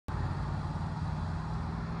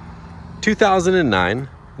2009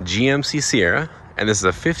 GMC Sierra, and this is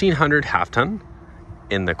a 1500 half-ton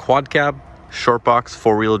in the quad cab short box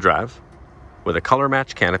 4-wheel drive with a color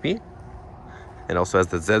match canopy. It also has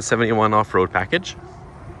the Z71 off-road package,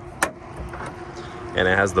 and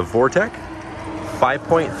it has the Vortec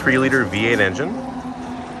 5.3 liter V8 engine.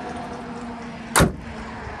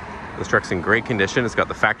 This truck's in great condition. It's got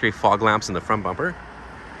the factory fog lamps in the front bumper.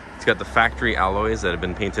 It's got the factory alloys that have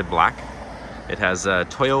been painted black. It has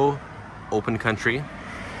Toyo Open Country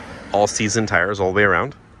all-season tires all the way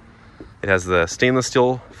around. It has the stainless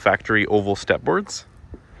steel factory oval step boards,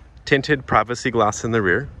 tinted privacy glass in the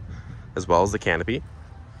rear, as well as the canopy.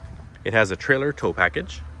 It has a trailer tow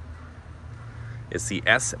package. It's the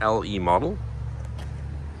SLE model.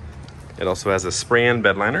 It also has a spray-in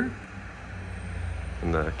bed liner,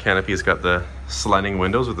 and the canopy's got the sliding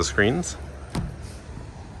windows with the screens.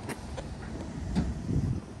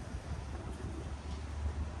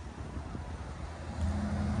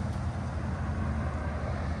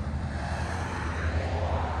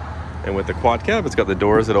 And with the quad cab, it's got the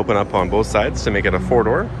doors that open up on both sides to make it a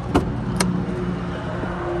 4-door.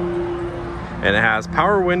 And it has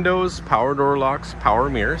power windows, power door locks, power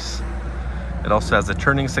mirrors. It also has the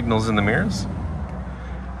turning signals in the mirrors,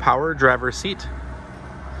 power driver seat,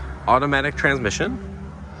 automatic transmission.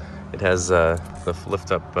 It has the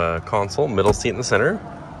lift-up console, middle seat in the center.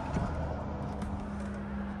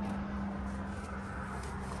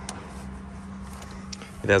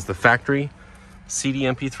 It has the factory CD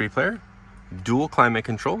MP3 player, dual climate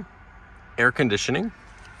control, air conditioning.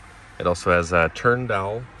 It also has a turn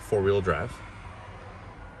dial 4-wheel drive,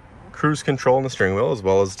 cruise control on the steering wheel, as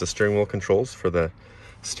well as the steering wheel controls for the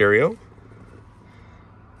stereo.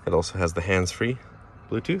 It also has the hands-free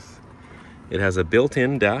Bluetooth. It has a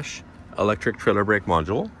built-in dash electric trailer brake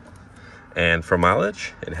module, and for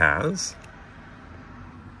mileage it has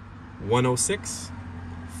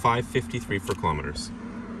 106,553 for kilometers.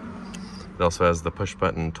 It also has the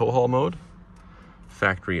push-button tow haul mode,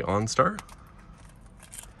 factory OnStar.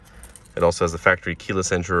 It also has the factory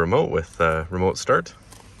keyless entry remote with remote start.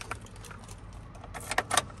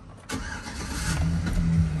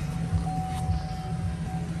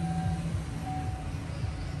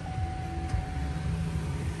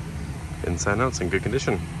 Inside and out's in good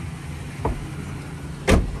condition.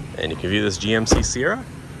 And you can view this GMC Sierra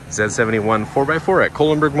Z71 4x4 at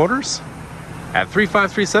Kolenberg Motors at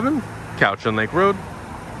 3537 Couch on Lake Road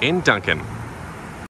in Duncan.